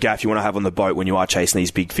 Another gaff you want to have on the boat when you are chasing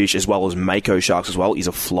these big fish, as well as mako sharks as well, is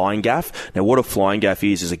a flying gaff. Now, what a flying gaff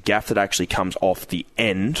is a gaff that actually comes off the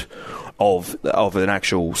end of an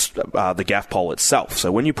actual the gaff pole itself.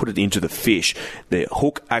 So when you put it into the fish, the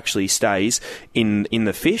hook actually stays in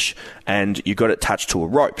the fish, and you got it attached to a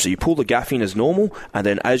rope. So you pull the gaff in as normal, and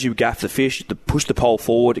then as you gaff the fish, push the pole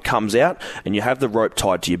forward, it comes out, and you have the rope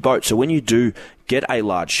tied to your boat. So when you do get a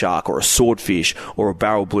large shark or a swordfish or a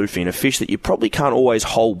barrel bluefin, a fish that you probably can't always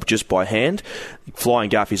hold just by hand. Flying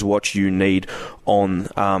gaff is what you need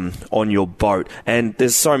on your boat. And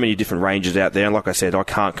there's so many different ranges out there. And like I said, I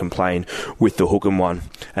can't complain with the Hook 'em one.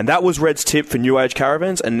 And that was Red's tip for New Age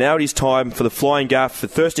caravans. And now it is time for the Flying Gaff for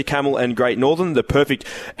Thirsty Camel and Great Northern, the perfect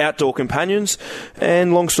outdoor companions.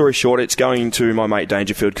 And long story short, it's going to my mate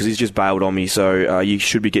Dangerfield because he's just bailed on me. So you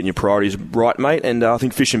should be getting your priorities right, mate. And I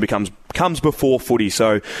think fishing comes before footy.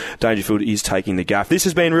 So Dangerfield is taking the gaff. This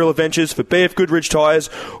has been Real Adventures for BF Goodrich Tyres.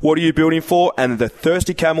 What are you building for? And the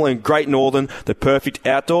Thirsty Camel and Great Northern, the perfect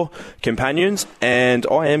outdoor companions. And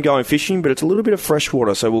I am going fishing, but it's a little bit of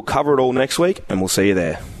freshwater, so we'll cover it all next week, and we'll see you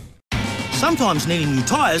there. Sometimes needing new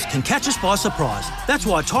tyres can catch us by surprise. That's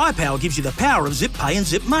why Tyre Power gives you the power of zip pay and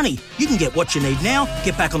zip money. You can get what you need now,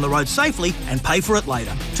 get back on the road safely, and pay for it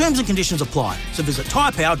later. Terms and conditions apply. So visit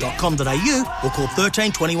tyrepower.com.au or call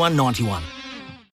 13 21 91.